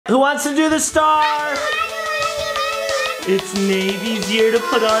Who wants to do the star? It's Navey's year to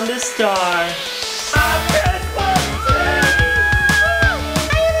put on the star. I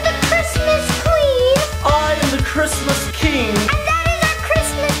am the Christmas queen. I am the Christmas king. And that is our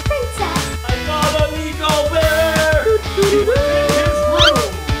Christmas princess. I got a Niko bear. He was in his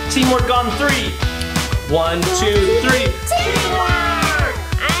room. Teamwork on 3. 1, 2, 3. Teamwork!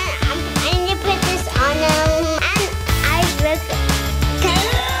 I'm gonna put this on and I look.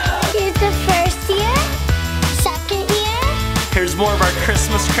 Here's the first year, second year. Here's more of our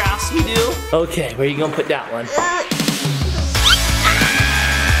Christmas crafts we do. Okay, where are you gonna put that one?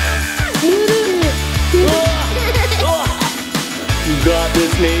 You got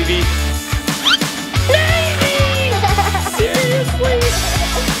this, Navey. Navey! Seriously?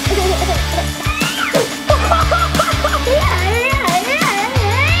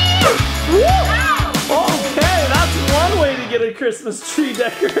 Okay, that's one way to get a Christmas tree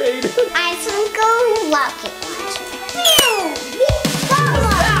decorated. I think I'll lock it.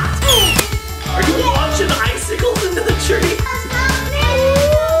 Are you launching icicles into the tree?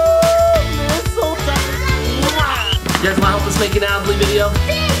 You guys want to help us make an Adley video?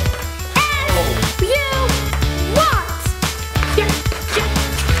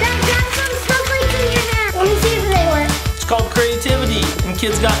 It's called creativity, and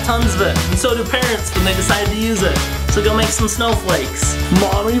kids got tons of it, and so do parents when they decide to use it. So go make some snowflakes.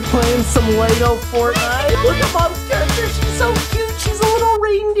 Mom, are you playing some Lego Fortnite? Look at Mom's character, she's so cute. She's a little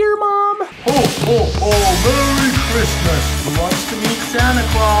reindeer, Mom. Oh, Merry Christmas. Who wants to meet Santa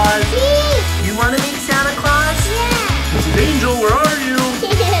Claus? You want to meet Santa Claus? Angel, where are you?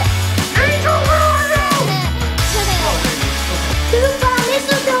 Angel, where are you?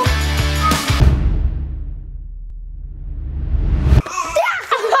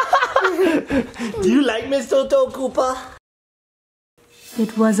 Do you like mistletoe, Koopa?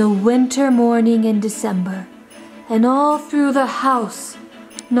 It was a winter morning in December, and all through the house,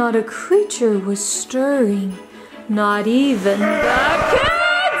 not a creature was stirring, not even the kids!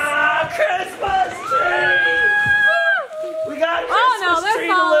 Christmas tree! We got Christmas tree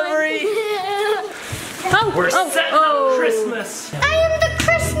delivery! We're setting up Christmas! I am the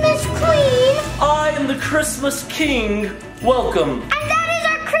Christmas queen. I am the Christmas king. Welcome. And that is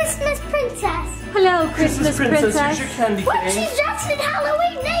our Christmas princess. Hello, Christmas princess. Here's your candy What? cane. She's dressed in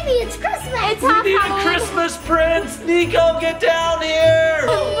Halloween, Navey. It's Christmas. It's We need a Halloween. Christmas prince! Nico, get down here!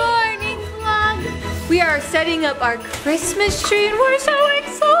 Good morning, vlog. We are setting up our Christmas tree, and we're so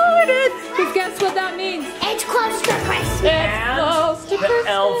excited. Because guess what that means? It's close to Christmas. And close to the Christmas.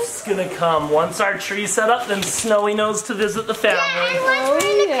 elf's gonna come. Once our tree's set up, then Snowy knows to visit the family. Yeah, and once we're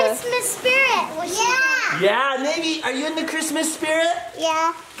in the Christmas spirit. Yeah, Navey, are you in the Christmas spirit?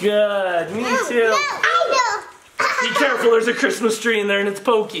 Yeah. Good, me too. No, I know. Be careful, there's a Christmas tree in there and it's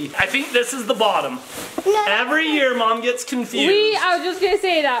pokey. I think this is the bottom. No. Every year, Mom gets confused. I was just gonna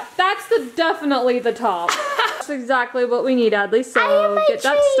say that. That's definitely the top. That's exactly what we need, Adley. So get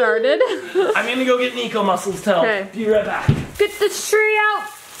that started. I'm gonna go get Niko muscles to help. Okay. Be right back. Get the tree out.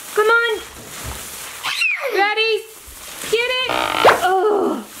 Come on. Ready? Get it.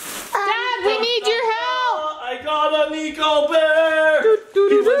 Oh. Dad, we need your help. I got a Niko bear.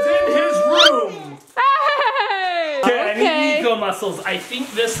 He was in his room. Hey. Okay, I need Niko muscles. I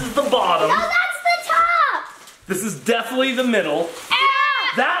think this is the bottom. No, that's the top. This is definitely the middle.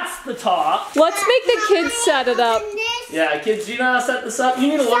 That's the top. Let's make the kids set it up. Yeah, kids, do you know how to set this up? You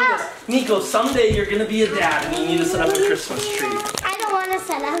need to learn this. Nico, someday you're gonna be a dad and you need to set up a Christmas tree. I don't want to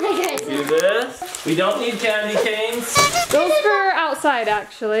set up a Christmas tree. Do this. We don't need candy canes. Those for outside,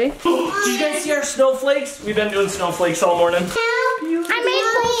 actually. Did you guys see our snowflakes? We've been doing snowflakes all morning. Help. I made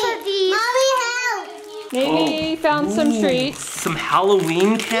both of these. Mommy, help. Maybe found some treats. Some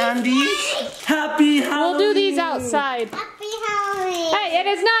Halloween candy. Happy Halloween. We'll do these outside. Happy Halloween. Hey, it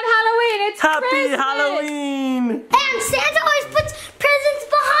is not Halloween, it's Happy Christmas. Halloween. And Santa always puts presents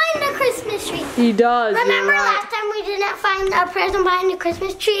behind the Christmas tree. He does. Remember last time we didn't find a present behind the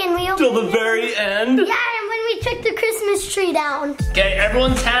Christmas tree and we opened Till the very end. Yeah, and when we took the Christmas tree down. Okay,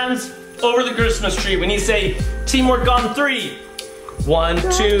 everyone's hands over the Christmas tree. When you say teamwork on 3. 1,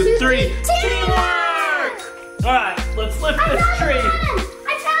 2, 3. Teamwork! Alright, let's lift this tree.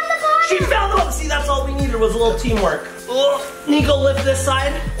 I found the bottom. She found the bottom. See, that's all we needed was a little teamwork. Oh, Nico, lift this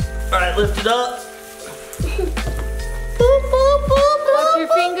side. Alright, lift it up. Boop, boop, boop, Watch your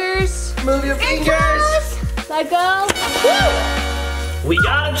fingers. Move your fingers. Let go. We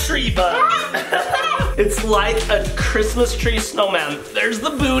got a tree bug. It's like a Christmas tree snowman. There's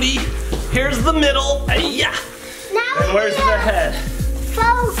the booty. Here's the middle. Yeah. Now And where's the head?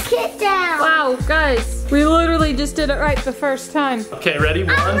 Focus it down. Wow, guys, we literally just did it right the first time. Okay, ready?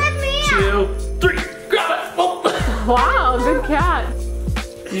 1, 2, 3. Grab it. Oh. Wow, good catch.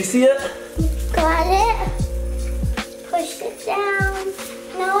 You see it? Got it. Push it down.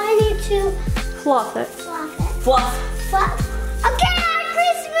 Now I need to Fluff it. fluff it. Fluff. Fluff. Okay, our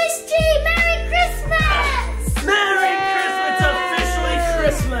Christmas tree. Merry Christmas. Merry Christmas. It's officially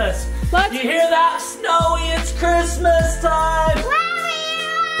Christmas. Let's- You hear that, Snowy? It's Christmas time.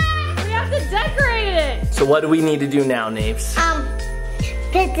 We have to decorate it. So what do we need to do now, Naves?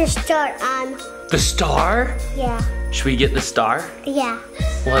 Put the start on. The star? Yeah. Should we get the star? Yeah.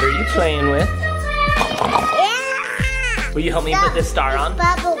 What are you playing with? Yeah. Will you help me put this star on?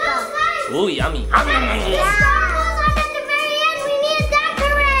 Bubble gum. Ooh, yummy. Yeah. At the very end, we need to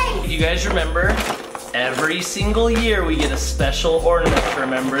decorate. You guys remember? Every single year we get a special ornament to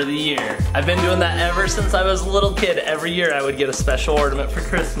remember the year. I've been doing that ever since I was a little kid. Every year I would get a special ornament for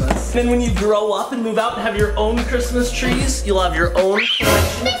Christmas. Then when you grow up and move out and have your own Christmas trees, you'll have your own collection.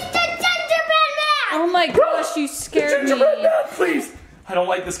 Mr. Gingerbread Man. Oh my gosh, you scared me. Gingerbread Man, please. I don't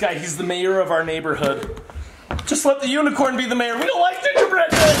like this guy. He's the mayor of our neighborhood. Just let the unicorn be the mayor. We don't like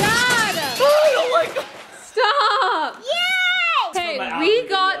gingerbread man. Dad! Oh, I don't like him. Stop! Yay! Hey, my we outfit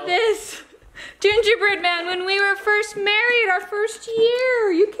got video. this gingerbread man when we were first married, our first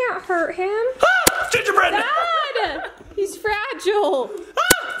year. You can't hurt him. Ah, gingerbread man. Dad! He's fragile.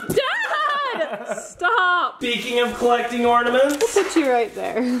 Dad! Stop. Speaking of collecting ornaments. Put you right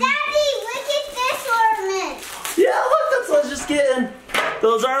there. Daddy, look at this ornament. Yeah, look, that's what I was just getting.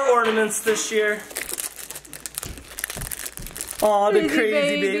 Those are ornaments this year. Aw, the Crazy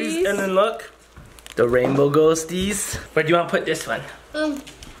crazy babies. babies. And then look, the rainbow ghosties. Where do you want to put this one?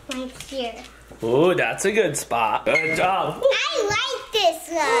 Right here. Oh, that's a good spot. Good job. I like this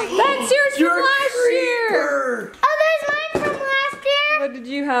one. That's yours You're from last year. creeper. Oh, there's mine from last year. What did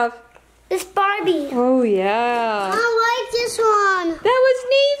you have? This Barbie. Oh, yeah. I like this one. That was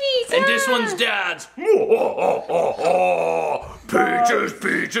Navey's. And this one's Dad's. Peaches,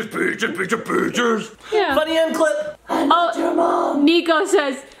 peaches, peaches, peaches, peaches. Yeah. Funny end clip. Oh, Niko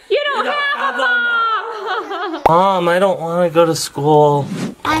says, you don't have a mom. Mom, I don't want to go to school.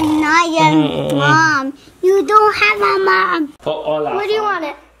 I'm not your mom. You don't have a mom. Put Olaf Where do you on. want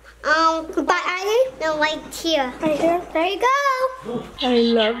it? By Adley? No, right here. Right here? There you go. I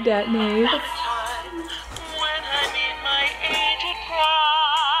love that, Nave. When I'm in my age of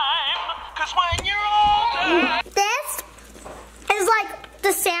prime, 'cause when you're older. This is like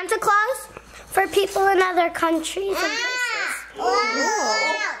the Santa Claus for people in other countries and places.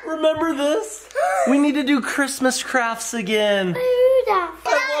 Remember this? We need to do Christmas crafts again. Rudolph.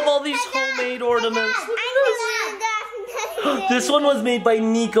 I love all these homemade ornaments. This one was made by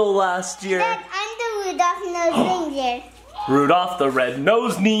Niko last year. I'm the Rudolph nose reindeer. Rudolph the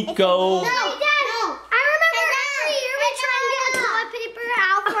red-nosed Niko. No, Dad. No. I remember every year we try and get the toilet paper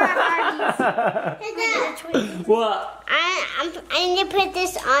out for our Barbies. What? I need to put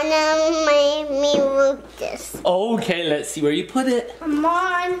this on me this. Okay, let's see where you put it. Come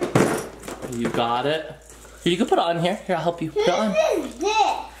on. You got it. Here, you can put it on here. Here, I'll help you. Put it on. What is this?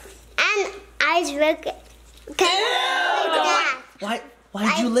 And I look at like that.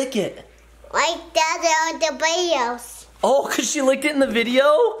 Why'd you lick it? Like that on the videos. Oh, because she licked it in the video?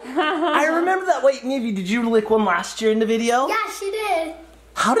 I remember that. Wait, Navey, did you lick one last year in the video? Yeah, she did.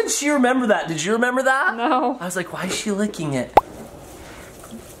 How did she remember that? Did you remember that? No. I was like, why is she licking it?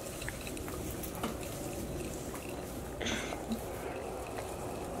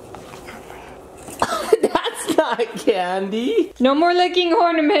 That's not candy. No more licking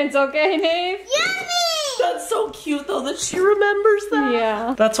ornaments, okay, Nave? Yummy! That's so cute though that she remembers that.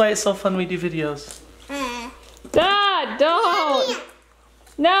 Yeah. That's why it's so fun we do videos. Dad, don't.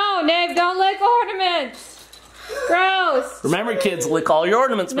 No, Nave, don't lick ornaments. Gross. Remember kids, lick all your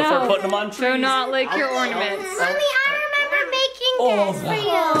ornaments before No. putting them on trees. Do not lick your ornaments. Mommy, I remember making Oh, this for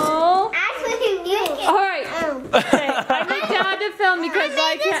you. Oh. Actually, you can. All right. Okay, I need Dad to film because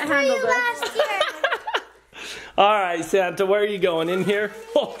I can't handle this. last year. All right, Santa, where are you going? In here?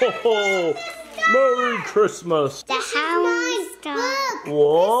 Ho, ho, ho. Merry Christmas. The house stuff.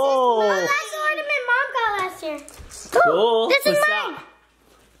 Whoa. That's the ornament Mom got last year. Cool. This is What's mine.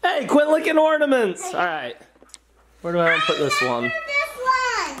 that? Hey, quit licking ornaments. All right. Where do I want to put this one?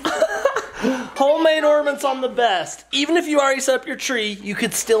 This one. Homemade ornaments on the best. Even if you already set up your tree, you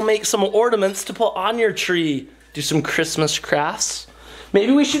could still make some ornaments to put on your tree. Do some Christmas crafts.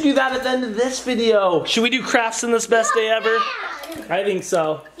 Maybe we should do that at the end of this video. Should we do crafts in this best day ever? I think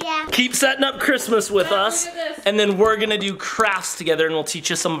so. Yeah. Keep setting up Christmas with us, and then we're gonna do crafts together, and we'll teach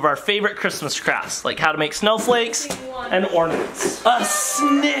you some of our favorite Christmas crafts, like how to make snowflakes and ornaments. A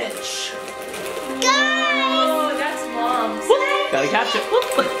snitch. Oh, that's Mom's. Gotta catch it.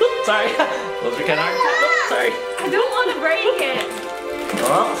 Sorry. Those are kind of hard. Sorry. I don't want to break it.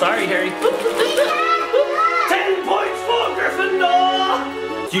 Oh, sorry, Harry. 10 points for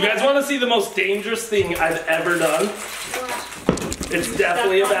Gryffindor. Do you guys want to see the most dangerous thing I've ever done? It's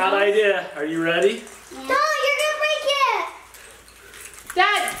definitely a bad idea. Are you ready? No, you're gonna break it.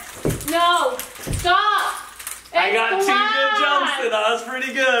 Dad, no, stop. I got 2 good jumps and that was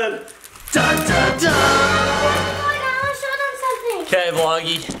pretty good. Dun, dun, dun. Oh, I want to show them something. Okay,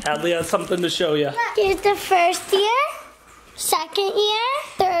 Vloggy. Adley has something to show you. Here's the first year, second year,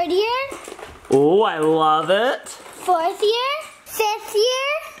 third year, Oh, I love it. fourth year, fifth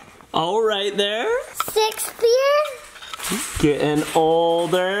year, All right there. sixth year, Getting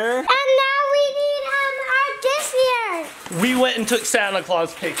older. and now we need our this year. We went and took Santa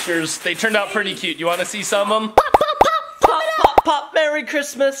Claus pictures. They turned out pretty cute. You want to see some of them? Pop, pop, pop, Pop, pop, pop. Merry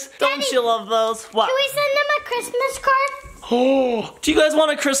Christmas. Don't Daddy, you love those? What? Can we send them a Christmas card? Oh, do you guys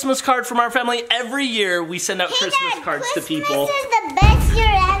want a Christmas card from our family? Every year we send out Christmas Dad, cards to people. Christmas is the best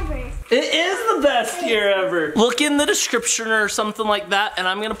year ever. It is the best year ever. Look in the description or something like that, and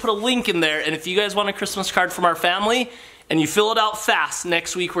I'm gonna put a link in there. And if you guys want a Christmas card from our family, and you fill it out fast,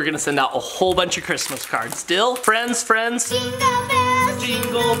 next week we're gonna send out a whole bunch of Christmas cards. Deal? Friends? Jingle bells,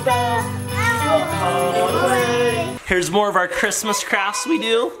 Jingle bells, all the way. Here's more of our Christmas crafts we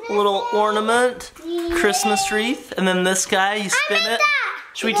do. A little ornament, Christmas wreath, and then this guy, you spin made it. that.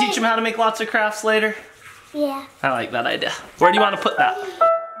 Should we teach him how to make lots of crafts later? Yeah. I like that idea. Where do you want to put that?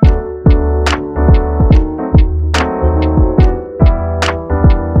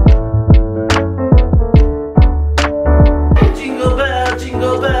 Jingle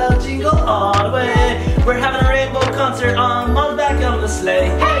bell, jingle all the way. We're having a rainbow concert on Mom's back on the sleigh.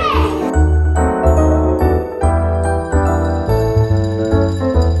 Hey!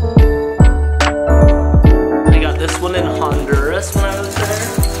 I got this one in Honduras when I was there.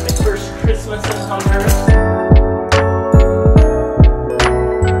 My first Christmas in Honduras.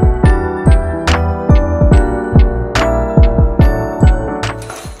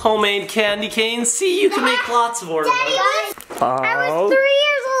 Homemade candy canes. See, you can make lots of ornaments. Daddy, I was 3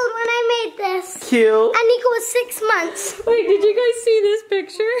 years old when I made this. Cute. And Niko was 6 months. Wait, did you guys see this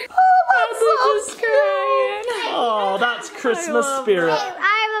picture? Adley just crying. Oh, that's Christmas love spirit. I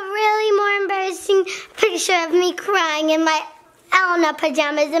have a really more embarrassing picture of me crying in my Elna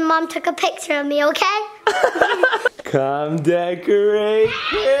pajamas, and Mom took a picture of me, okay? Come decorate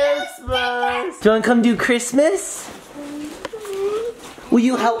Christmas. Do you want to come do Christmas? Will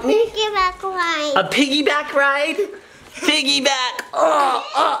you help me? Piggyback line. A piggyback ride? Piggyback.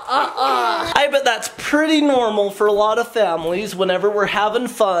 I bet that's pretty normal for a lot of families whenever we're having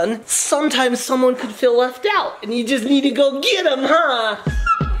fun. Sometimes someone could feel left out and you just need to go get them, huh?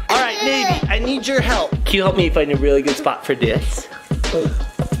 All right, Navey, I need your help. Can you help me find a really good spot for this? Okay,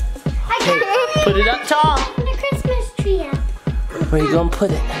 Put it up tall. Put a Christmas tree up. Where you gonna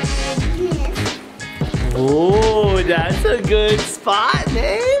put it? Oh, that's a good spot,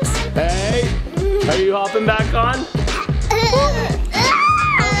 Naves. Hey, are you hopping back on?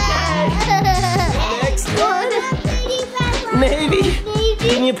 Next one. Navey,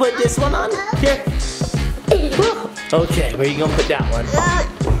 can you put this one on? Here. Okay, where are you gonna put that one?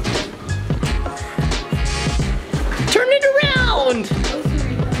 Turn it around.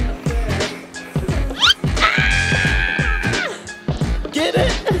 Get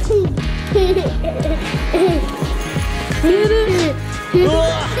it? Get it?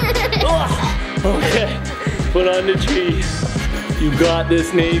 Okay, put on the tree. You got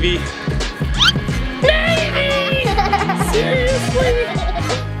this, Navey. Navey! Seriously?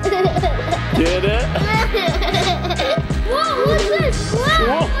 Get it? Whoa, what's this?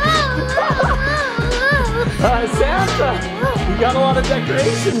 Whoa, Santa! You got a lot of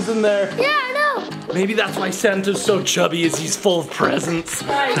decorations in there. Yeah, I know. Maybe that's why Santa's so chubby, is he's full of presents.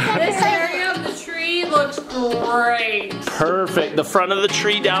 Guys, this area of the tree looks great. Perfect. The front of the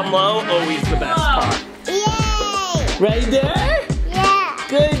tree down low, always the best part. Yay! Right there? Yeah.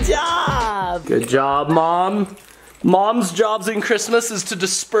 Good job. Good job, Mom. Mom's jobs in Christmas is to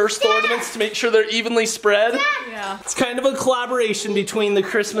disperse the ornaments to make sure they're evenly spread. Yeah. It's kind of a collaboration between the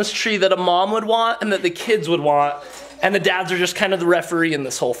Christmas tree that a mom would want and that the kids would want. And the dads are just kind of the referee in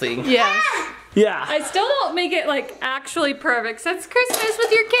this whole thing. Yes. Yeah. I still don't make it like actually perfect. So it's Christmas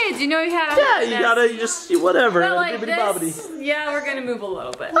with your kids. You know you have. Yeah, you gotta just, whatever. But like Bibbidi bobbidi. this, yeah, we're gonna move a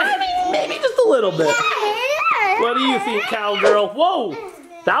little bit. I mean, maybe just a little bit. What do you think, cowgirl? Whoa,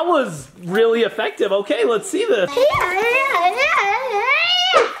 that was really effective. Okay, let's see this.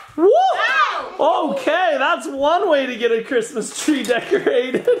 Woo! Okay, that's one way to get a Christmas tree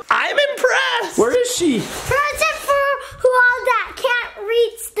decorated. I'm impressed. Where is she? Present for who all that can't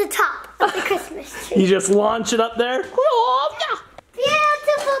reach the top of the Christmas tree. You just launch it up there.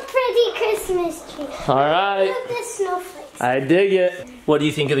 Beautiful, pretty Christmas tree. All right. Look at the snowflakes. I dig it. What do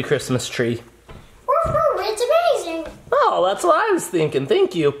you think of the Christmas tree? It's amazing. Oh, that's what I was thinking.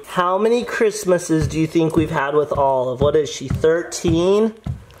 Thank you. How many Christmases do you think we've had with Olive? What is she, 13?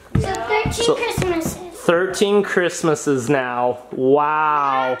 So 13 Christmases. 13 Christmases now.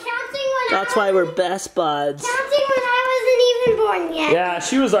 Wow. That's why we're best buds. Counting when I wasn't even born yet. Yeah,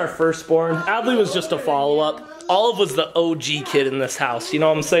 she was our firstborn. Adley was just a follow-up. Olive was the OG kid in this house, you know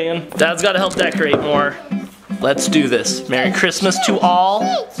what I'm saying? Dad's got to help decorate more. Let's do this. Merry Christmas to all,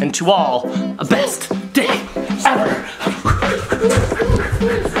 and to all, a best day ever.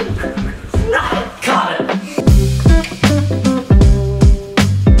 Got it.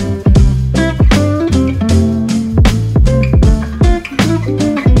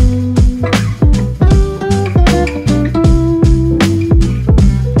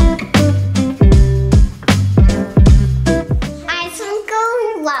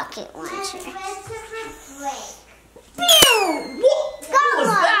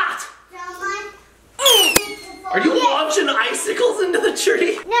 Icicles into the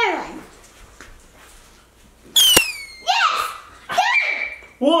tree? No. Yes!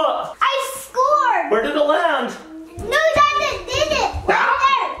 What? I scored! Where did it land? No, that did it! Right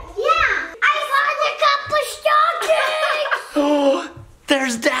there! Yeah! I found a couple stockings! Oh,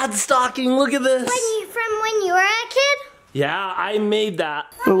 there's Dad's stocking. Look at this. From when you were a kid? Yeah, I made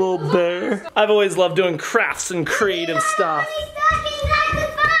that. A little bear. I've always loved doing crafts and creative stuff.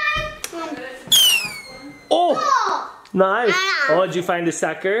 Oh! Nice. Oh, did you find a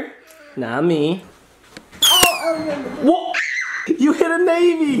sucker? Not me. Whoa! You hit a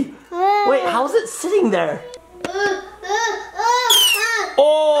Navey. Wait, how's it sitting there?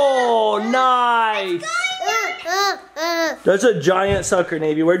 Oh, nice. That's a giant sucker,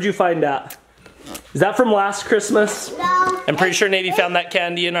 Navey. Where'd you find that? Is that from last Christmas? No. I'm pretty sure Navey found that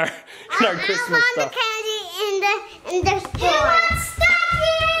candy in our Christmas stuff. I found the candy in the store.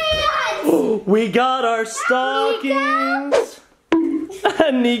 We got our stockings.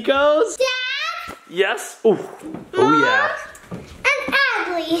 Niko's? Dad? Yes. Ooh. Oh yeah. And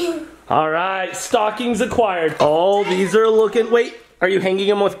Adley. All right, stockings acquired. Oh, these are looking. Wait, are you hanging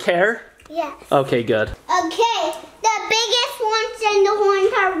them with care? Yes. Okay, good. Okay, the biggest ones and the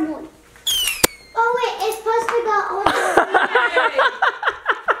horns are one. Oh wait, it's supposed to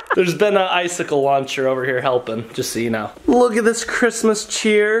go. There's been an icicle launcher over here helping, just so you know. Look at this Christmas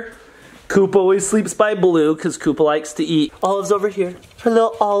cheer. Coop always sleeps by blue because Koopa likes to eat. Olive's over here. Her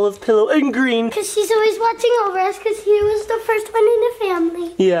little olive pillow in green. Because she's always watching over us because he was the first one in the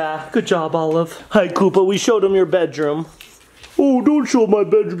family. Yeah, good job, Olive. Hi, Koopa. We showed him your bedroom. Oh, don't show my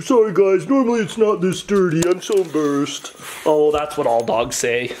bedroom. Sorry, guys. Normally it's not this dirty. I'm so embarrassed. Oh, that's what all dogs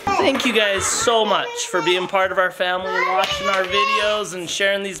say. Thank you guys so much for being part of our family and watching our videos and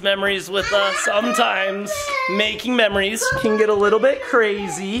sharing these memories with us. Sometimes making memories can get a little bit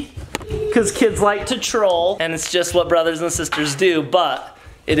crazy because kids like to troll, and it's just what brothers and sisters do, but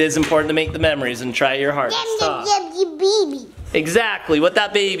it is important to make the memories and try your hardest. Baby. Exactly what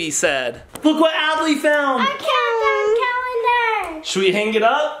that baby said. Look what Adley found. Our countdown calendar. Should we hang it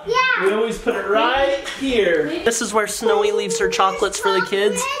up? Yeah. We always put it right here. This is where Snowy leaves her chocolates for the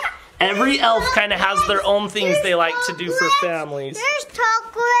kids. Every elf kind of has their own things they like to do for families. There's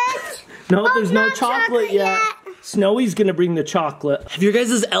chocolate. No, there's no chocolate yet. Snowy's gonna bring the chocolate. Have your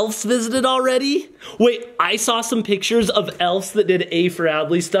guys' elves visited already? Wait, I saw some pictures of elves that did A for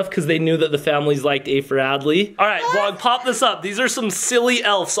Adley stuff because they knew that the families liked A for Adley. All right, vlog, pop this up. These are some silly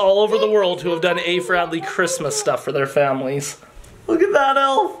elves all over the world who have done A for Adley Christmas stuff for their families. Look at that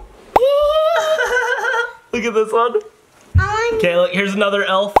elf. Look at this one. Okay, look, here's another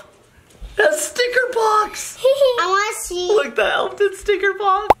elf. A sticker box. I want to see. Look, the elf did sticker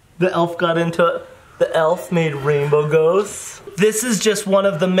box. The elf got into it. The elf made rainbow ghosts. This is just one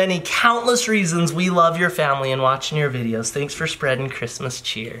of the many countless reasons we love your family and watching your videos. Thanks for spreading Christmas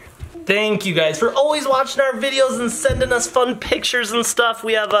cheer. Thank you guys for always watching our videos and sending us fun pictures and stuff.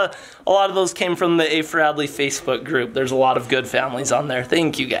 We have a lot of those came from the A for Adley Facebook group. There's a lot of good families on there.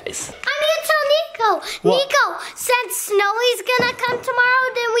 Thank you guys. I'm gonna tell Niko. What? Niko, since Snowy's gonna come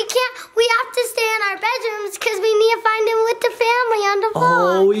tomorrow, then we have to stay in our bedrooms because we need to find him with the family on the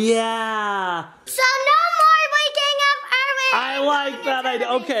phone. Oh yeah. So no more waking up early. I like that idea.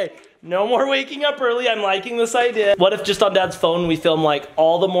 Okay, No more waking up early. I'm liking this idea. What if just on Dad's phone we film like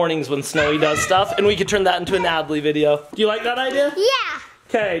all the mornings when Snowy does stuff and we could turn that into an Adley video? Do you like that idea? Yeah.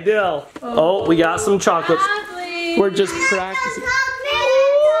 Okay, deal. Oh, we got some chocolates. Adley. We're just practicing.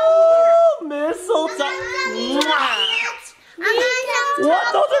 Ooh, mistletoe. What? Those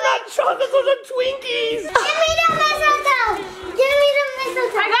are not chocolates, those are Twinkies. Give me the mistletoe. Give me the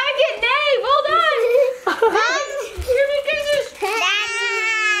mistletoe. I gotta get Nave. Hold on.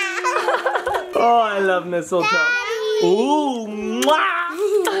 Oh, I love mistletoe. Ooh,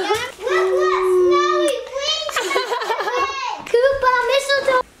 mwah.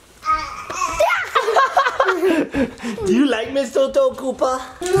 Do you like mistletoe, Koopa?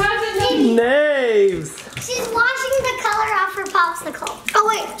 Who has a Navey? Naves. She's washing the color off her popsicle. Oh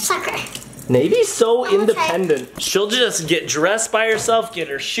wait, sucker. Navey's so independent. She'll just get dressed by herself, get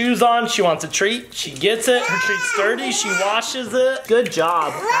her shoes on. She wants a treat. She gets it. Her treat's dirty. She washes it. Good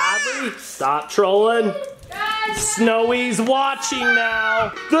job. Adley, stop trolling. Snowy's watching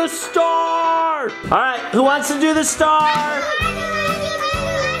now. The star. All right, who wants to do the star?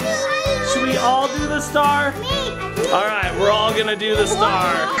 Should we all do the star? All right, we're all gonna do the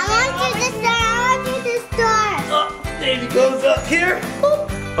star. I want to do the star. I want to do the star. Oh, Navey goes up here. Boop.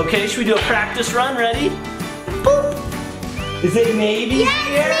 Okay, should we do a practice run? Ready? Boop. Is it Navey's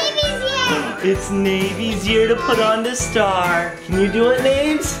year? Baby's here. It's Navey's year to put on the star. Can you do it,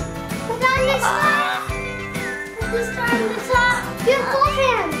 Naves? Put on the star. Put the star on the top. You have both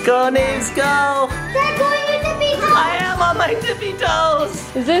hands. Go, Naves, go. They're going to the big hole. I am on my tippy toes.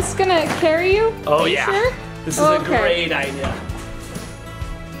 Is this gonna carry you? Oh, Are you yeah. Sure? This is a great idea.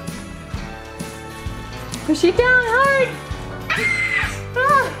 Push it down hard.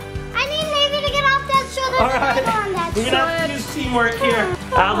 I need Navey to get off that shoulder. All right. On that We're gonna have to use teamwork here.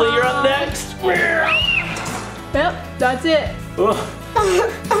 Adley, you're up next. Yep, that's it. You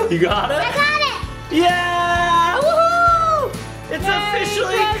got it? I got it. Yeah! Woohoo! It's Merry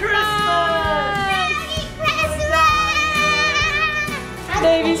officially Christmas!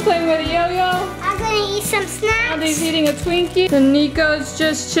 Navey's playing with a yo-yo. I'm gonna eat some snacks. Adley's eating a Twinkie. And Niko's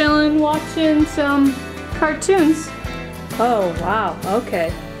just chilling, watching some cartoons. Oh, wow,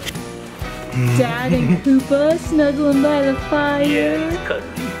 okay. Dad and Koopa snuggling by the fire. Yeah,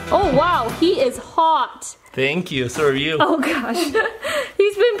 it's Oh, wow, he is hot. Thank you, so are you. Oh, gosh.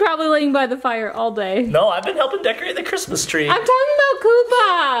 He's been probably laying by the fire all day. No, I've been helping decorate the Christmas tree. I'm talking about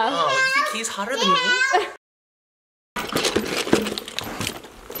Koopa. Oh, you think he's hotter than me?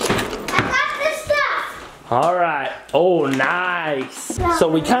 I got this stuff. All right. Oh, nice. So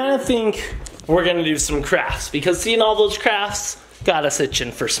we kind of think we're gonna do some crafts because seeing all those crafts got us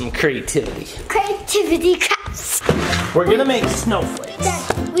itching for some creativity. Creativity crafts. We're gonna make snowflakes.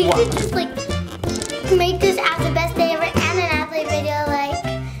 Dad, we What? could just like make this as the best day ever and an Adley video, like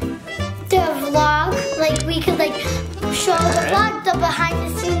the vlog. Like we could like show the vlog, the behind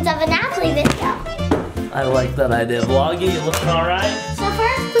the scenes of an Adley video. I like that idea. Vloggy, you looking all right? So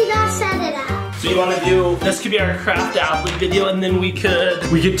first we gotta set it up. So you want to do, this could be our craft Adley video, and then we could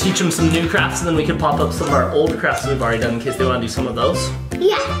teach them some new crafts, and then we could pop up some of our old crafts we've already done in case they want to do some of those.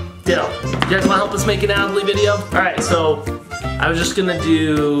 Yeah. Deal. You guys want to help us make an Adley video? All right, so I was just gonna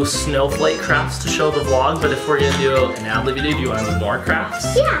do snowflake crafts to show the vlog, but if we're gonna do an Adley video, do you want to do more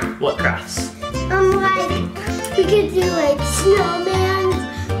crafts? Yeah. What crafts? Like we could do like snowman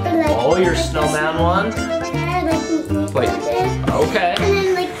or like. Oh, your snowman one? Wait. Okay. And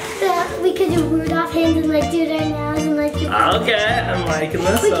then like we could do Rudolph hands and like do their nails and like. Okay, I'm liking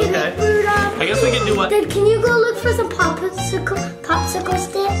this. We could Okay. make Rudolph. I guess we could do what? Dad, can you go look for some popsicle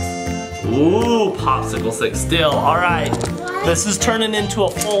sticks? Ooh, popsicle stick still. All right. This is turning into a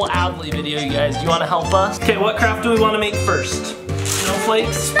full Adley video, you guys. Do you want to help us? Okay, what craft do we want to make first?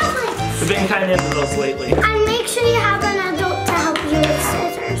 Snowflakes? Snowflakes. We've been kind of into those lately. And make sure you have an adult to help you with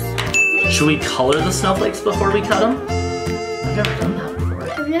scissors. Should we color the snowflakes before we cut them? I've never done that before.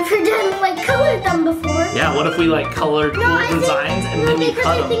 I've never done like colored them before. Yeah, what if we like colored cool designs and then you cut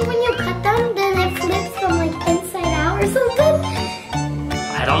I them? think when you cut them, then it flips them like inside out or something.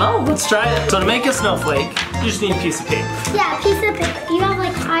 I don't know. Let's try it. So to make a snowflake, you just need a piece of paper. Yeah, a piece of paper. You have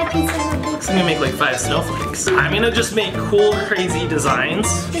like 5 pieces of So paper. I'm gonna make like 5 snowflakes. I'm gonna just make cool, crazy designs.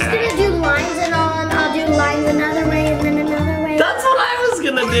 Just gonna do lines and all, and I'll do lines another way and then another way. That's what I was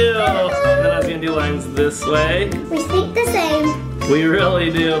gonna do. And then I was gonna do lines this way. We think the same. We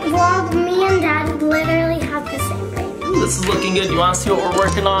really do. Well, me and Dad literally have the same brain. This is looking good. You wanna see what we're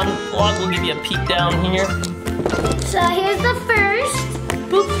working on? Vlog, we'll give you a peek down here. So here's the first.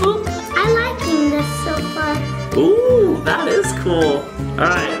 Boop, boop. I'm liking this so far. Ooh, that is cool. All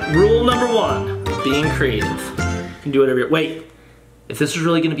right, rule number 1, being creative. You can do whatever wait, if this was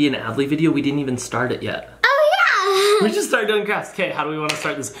really gonna be an Adley video, we didn't even start it yet. Oh yeah! We just started doing crafts. Okay, how do we want to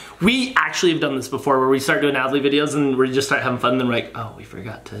start this? We actually have done this before where we start doing Adley videos and we just start having fun and then we're like, oh, we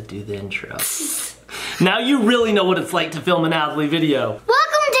forgot to do the intro. Now you really know what it's like to film an Adley video.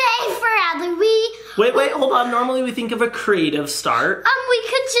 Welcome to A for Adley. Wait, hold on. Normally we think of a creative start. We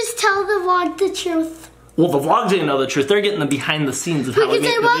could just tell the vlog the truth. Well, the vlog didn't know the truth. They're getting the behind the scenes of how we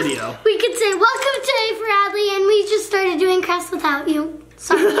make the video. We could say, welcome to A for Adley, and we just started doing crafts without you.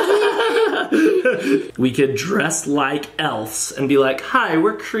 Sorry. We could dress like elves and be like, hi,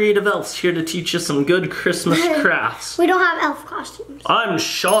 we're creative elves here to teach you some good Christmas crafts. We don't have elf costumes. I'm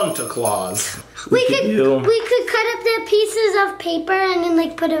Santa Claus. We could cut up the pieces of paper and then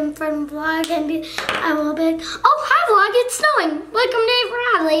like put them in front of the vlog and be, I will be like, oh, hi vlog, it's snowing. Welcome to A for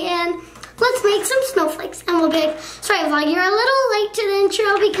Adley, and let's make some snowflakes. And we'll be like, sorry vlog, you're a little late to the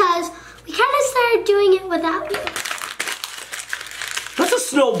intro because we kind of started doing it without you. That's a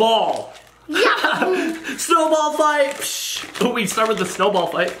snowball. Yeah. Snowball fight. Oh, we start with the snowball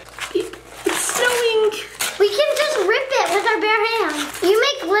fight. It's snowing. We can just rip it with our bare hands. You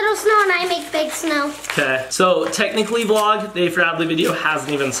make little snow and I make big snow. Okay, so technically vlog, the A for Adley video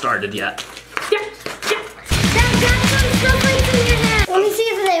hasn't even started yet. Yeah. Got some snowflakes in your hand. Let me see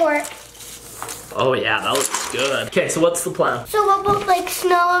if they work. Oh yeah, that looks good. Okay, so what's the plan? So we'll both like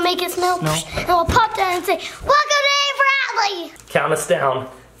snow and make it snow. And we'll pop down and say, welcome to A for Adley. Count us down.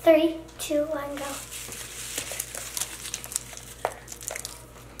 3, 2, 1, go.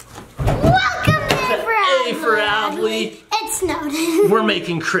 Welcome to A for Adley. It snowed. We're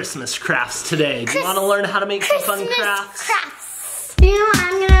making Christmas crafts today. Do you want to learn how to make some fun crafts? You know what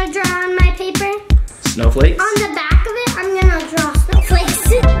I'm gonna draw on my paper? Snowflakes? On the back of it, I'm gonna draw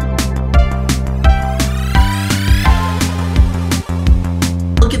snowflakes.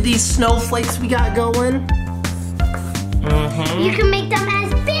 Look at these snowflakes we got going. You can make them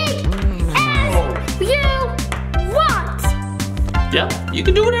as big as you want. Yeah, you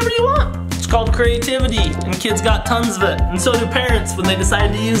can do whatever you want. It's called creativity, and kids got tons of it, and so do parents when they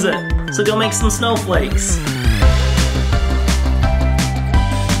decide to use it. So go make some snowflakes.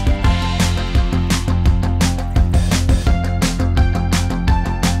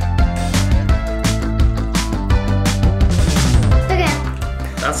 Okay.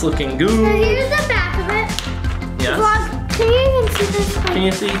 That's looking good. So here's the back of it. Yes. Vlog, can you even see this one? Can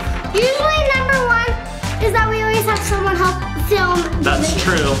you see? Usually number 1 is that we always have someone help film. That's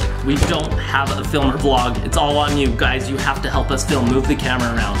true. We don't have a film or vlog. It's all on you guys. You have to help us film. Move the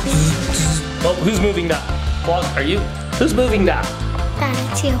camera around. Oh, who's moving that? Vlog, are you? Who's moving that?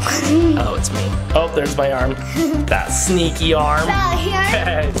 That's you. Oh, it's me. Oh, there's my arm. That sneaky arm.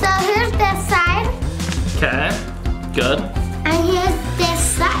 So here's this side. Okay, good. And here's this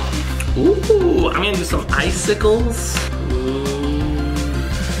side. Ooh, I'm gonna do some icicles. Ooh.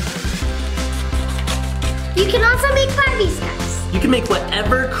 You can also make Barbie stuff. You can make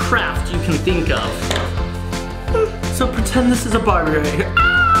whatever craft you can think of. So pretend this is a Barbie right here.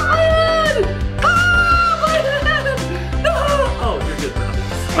 Ah, my head! Ah, my head! No! Oh, you're good now.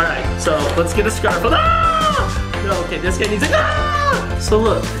 All right, so let's get a scarf. Ah! No, okay, this guy needs a. Ah! So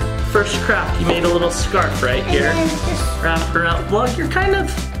look, first craft, you made a little scarf right here. Wrap around. Look, you're kind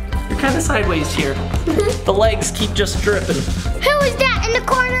of sideways here. The legs keep just dripping. Who is that in the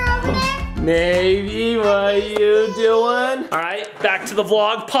corner over there? Navey, what are you doing? All right, back to the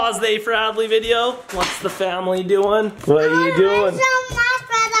vlog. Pause the A for Adley video. What's the family doing? What are you doing? Some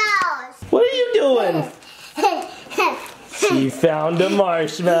marshmallows. What are you doing? She found the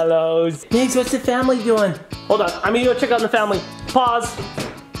marshmallows. Naves, what's the family doing? Hold on, I'm gonna go check on the family. Pause.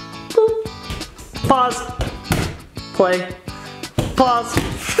 Boop. Pause. Play. Pause.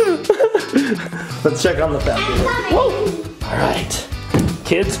 Let's check on the family. Whoa. All right.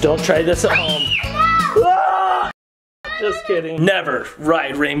 Kids, don't try this at home. No. Ah! Just kidding. Never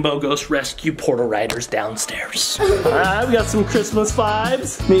ride Rainbow Ghost Rescue Portal Riders downstairs. Alright, we got some Christmas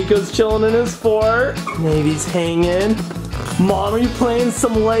vibes. Niko's chilling in his fort. Navey's hanging. Mom, are you playing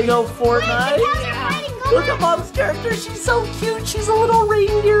some Lego Fortnite? Look at Mom's character. She's so cute. She's a little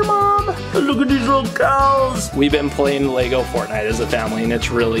reindeer, Mom. And look at these little cows. We've been playing Lego Fortnite as a family, and it's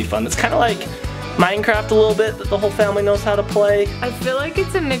really fun. It's kind of like Minecraft a little bit that the whole family knows how to play. I feel like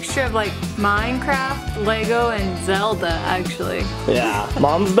it's a mixture of like Minecraft, Lego, and Zelda, actually. Yeah,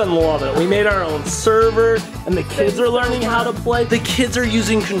 Mom's been loving it. We made our own server, and the kids are learning how to play. The kids are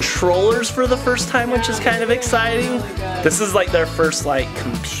using controllers for the first time, which is kind of exciting. This is like their first like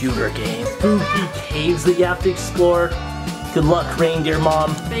computer game. Spooky caves that you have to explore. Good luck, reindeer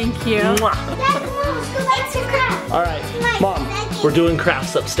mom. Thank you. Mwah. Let's go back to craft. All right, Mom. We're doing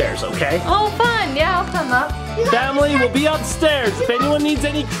crafts upstairs, okay? Oh, fun. Yeah, I'll come up. Family will be upstairs. If anyone needs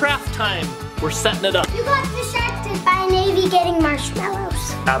any craft time, we're setting it up. You got distracted by Navey getting marshmallows.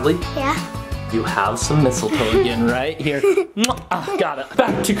 Adley, Yeah. you have some mistletoe again, right? Here. Got it.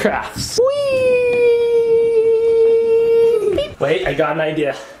 Back to crafts. Whee! Wait, I got an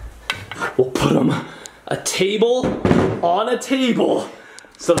idea. We'll put them a table on a table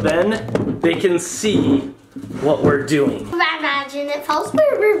so then they can see what we're doing. Imagine it falls. I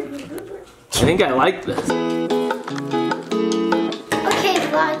think I like this. Okay,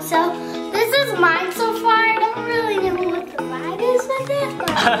 vlog, so this is mine so far. I don't really know what the vibe is with it, but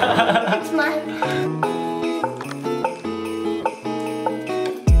it's mine.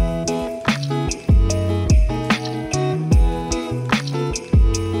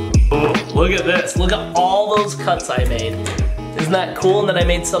 Oh, look at this. Look at all those cuts I made. Isn't that cool? And then I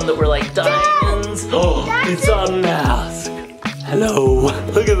made some that were like diamonds. Oh, it's a mask. Hello.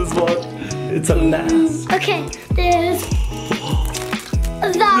 Look at this one. It's a mask. Okay, there's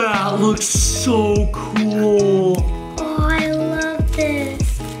That looks so cool. Oh, I love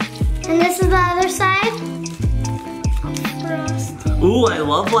this. And this is the other side. Frosty. Ooh, I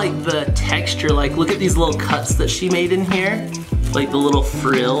love like the texture. Like, look at these little cuts that she made in here. Like the little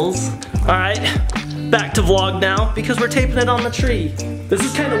frills. All right, back to vlog now because we're taping it on the tree. This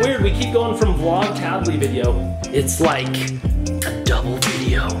is kind of weird. We keep going from vlog to Adley video. It's like a double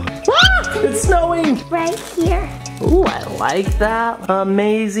video. It's snowing. Right here. Ooh, I like that.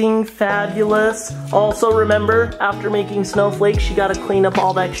 Amazing, fabulous. Also remember, after making snowflakes, you gotta clean up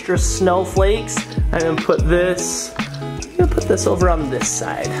all the extra snowflakes. I'm gonna put this over on this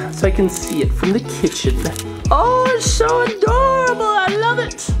side so I can see it from the kitchen. Oh, it's so adorable, I love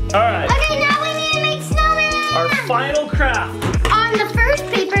it. All right. Okay, now we need to make snowman. Our final craft. On the first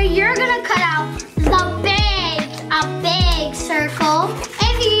paper, you're gonna cut out a big circle.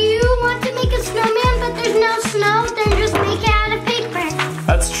 If you want to make a snowman, but there's no snow, then just make it out of paper.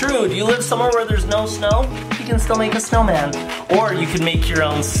 That's true. Do you live somewhere where there's no snow? You can still make a snowman. Or you can make your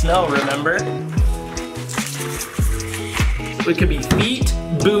own snow, remember? It could be feet,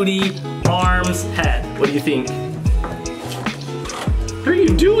 booty, arms, head. What do you think? What are you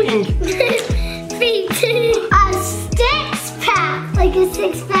doing? Feet. A sticks pack. Like a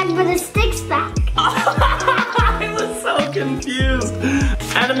six-pack, but a sticks pack. I was so confused.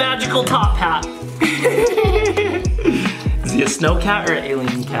 And a magical top hat. Is he a snow cat or an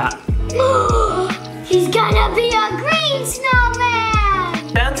alien cat? He's gonna be a green snowman.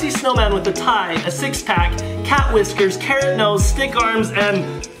 Fancy snowman with a tie, a six-pack, cat whiskers, carrot nose, stick arms,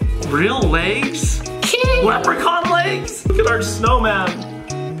 and real legs? Leprechaun legs? Look at our snowman.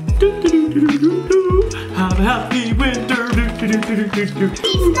 Have a happy winter. Snowman,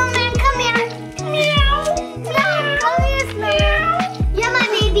 come here. Meow. No, come here, snowman. You're my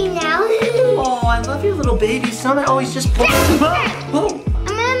baby now. Oh, I love your little baby snowman. Oh, he's just whoa. I'm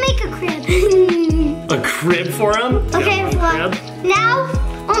gonna make a crib. A crib for him? Okay, vlog. Now,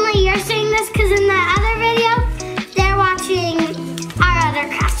 only you're seeing this because in the other video, they're watching our other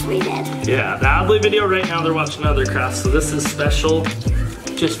crafts we did. Yeah, the Adley video right now, they're watching other crafts, so this is special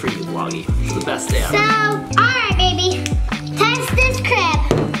just for you, Vloggy. It's the best day ever. So, alright, baby. Test this crib.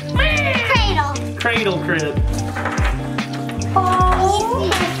 Cradle crib. Oh.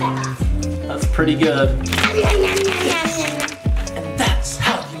 That's pretty good. And that's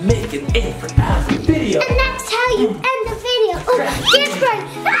how you make an A for Adley video. And that's how you end the video. Oh, here's one.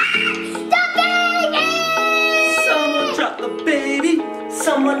 The baby! Someone drop the baby.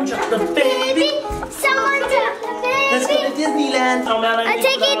 Someone drop the baby. Someone drop the baby. Let's go to Disneyland. Oh, man, I'm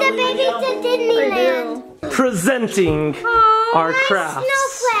taking the baby to Disneyland. Presenting our crafts.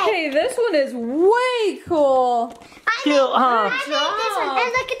 Snowflake. Hey, this one is way cool. Cute, huh? I made this one.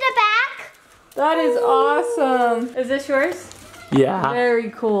 And look at the back. That is awesome. Is this yours? Yeah. Very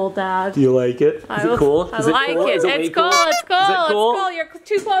cool, Dad. Do you like it? Is it cool? I Is it like cool? it. Is way It's cool. It's cool. Is it It's cool? cool. You're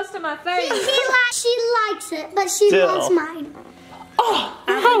too close to my face. She likes it, but she Still. loves mine. Oh,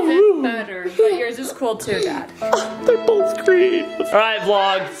 It's better, but yours is cool too, Dad. they're both green. All right,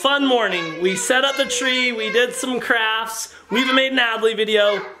 vlog. Fun morning. We set up the tree. We did some crafts. We even made an Adley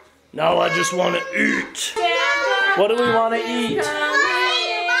video. Now I just want to eat. What do we want to eat?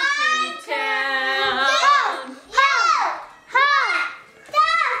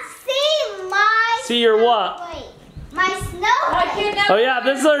 See your what? Wait, my snowflake. Oh yeah,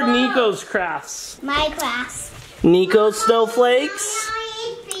 this is our Niko's crafts. My class. Niko's snowflakes.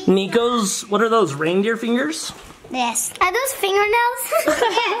 Niko's, what are those, reindeer fingers? Yes. Are those fingernails?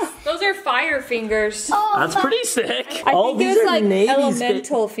 Yes. Those are fire fingers. Oh, That's pretty sick. I Oh, think these it's are like Navey's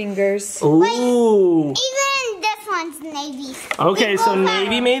elemental fingers. Ooh. even this one one's Navey's. Okay, so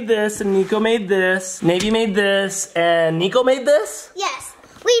Navey made this, and Niko made this. Navey made this, and Niko made this? Yes,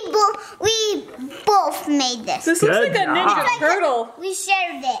 we both made this. This looks like a Ninja Turtle. We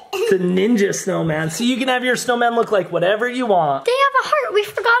shared it. The ninja snowman. So you can have your snowman look like whatever you want. They have a heart. We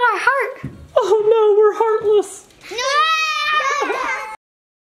forgot our heart. Oh no, we're heartless. No!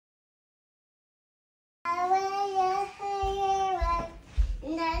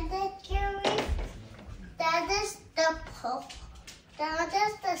 That is the pop. That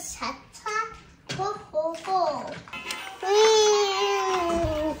is the center. Ho ho ho.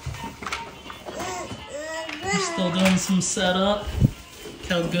 We're still doing some setup. Look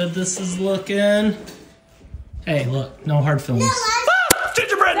how good this is looking. Hey, look, no hard feelings.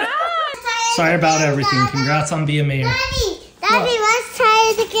 Gingerbread! Sorry about everything. Congrats on being mayor. Daddy, let's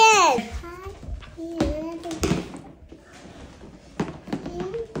try it again.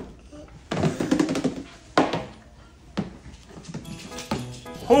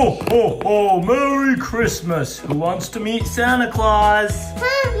 Ho, ho, ho, Merry Christmas. Who wants to meet Santa Claus?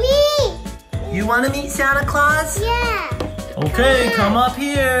 Me. You want to meet Santa Claus? Yeah. Okay, come up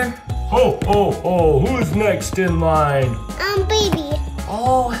here. Ho, ho, ho, who's next in line? Baby.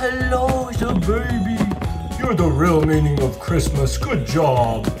 Oh, hello. The baby. You're the real meaning of Christmas. Good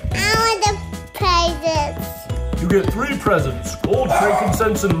job. I want the presents. You get 3 presents. Gold,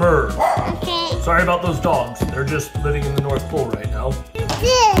 frankincense, and myrrh. Okay. Sorry about those dogs. They're just living in the North Pole right now.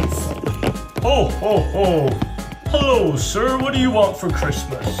 This. Ho, ho, ho. Hello, sir. What do you want for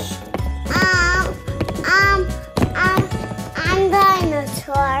Christmas? I'm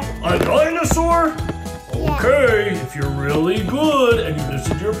dinosaur. A dinosaur? Yeah. Okay, if you're really good and you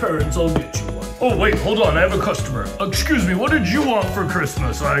listen to your parents, I'll get you one. Oh, wait, hold on. I have a customer. Excuse me, what did you want for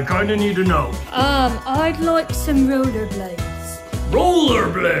Christmas? I kinda need to know. I'd like some rollerblades.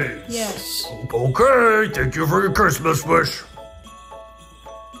 Rollerblades? Yes. Okay, thank you for your Christmas wish.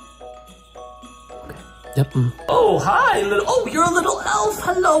 Yep. Oh, hi, little. Oh, you're a little elf.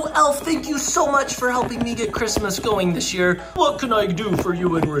 Hello, elf. Thank you so much for helping me get Christmas going this year. What can I do for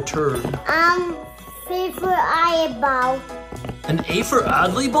you in return? Favorite eyeball. An A for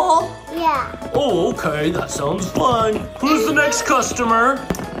Adley ball? Yeah. Oh, okay, that sounds fun. Who's the next customer?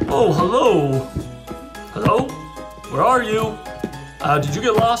 Oh, hello. Hello? Where are you? Did you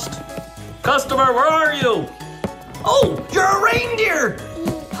get lost? Customer, where are you? Oh, you're a reindeer.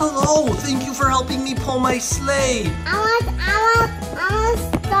 Hello, thank you for helping me pull my sleigh. I want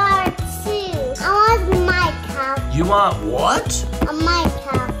Star too. I want Minecraft. You want what? A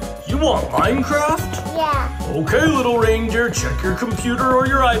Minecraft. You want Minecraft? Yeah. Okay, little reindeer, check your computer or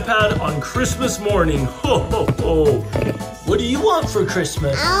your iPad on Christmas morning. Ho, ho, ho. What do you want for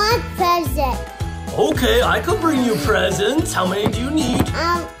Christmas? I want present. Okay, I could bring you presents. How many do you need?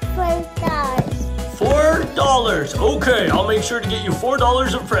 $4. $4. Okay, I'll make sure to get you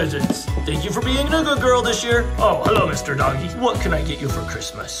 $4 of presents. Thank you for being a good girl this year. Oh, hello, Mr. Doggy. What can I get you for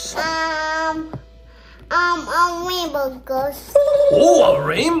Christmas? A rainbow ghost. Oh, a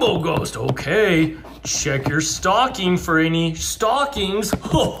rainbow ghost. Okay. Check your stocking for any stockings.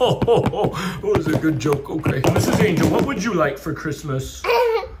 Ho, ho, ho, ho. That was a good joke. Okay. Mrs. Angel, what would you like for Christmas?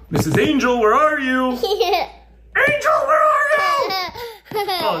 Mrs. Angel, where are you? Angel, where are you?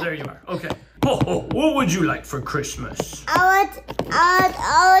 Oh, there you are. Okay. Ho, ho. What would you like for Christmas? I want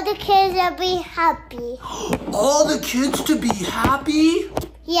all the kids to be happy. All the kids to be happy?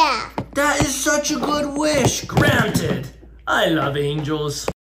 Yeah. That is such a good wish. Granted. I love angels.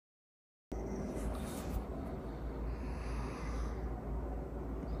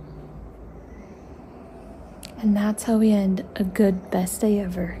 And that's how we end a good best day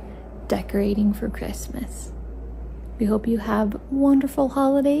ever, decorating for Christmas. We hope you have wonderful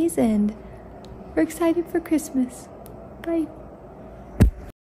holidays and we're excited for Christmas. Bye.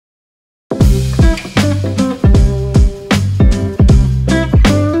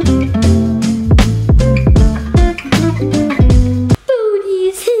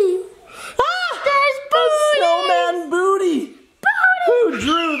 Booties. There's booties. Snowman booty. Who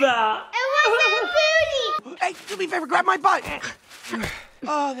drew that? It was a booty. Hey, do me a favor, grab my butt.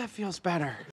 Oh, that feels better.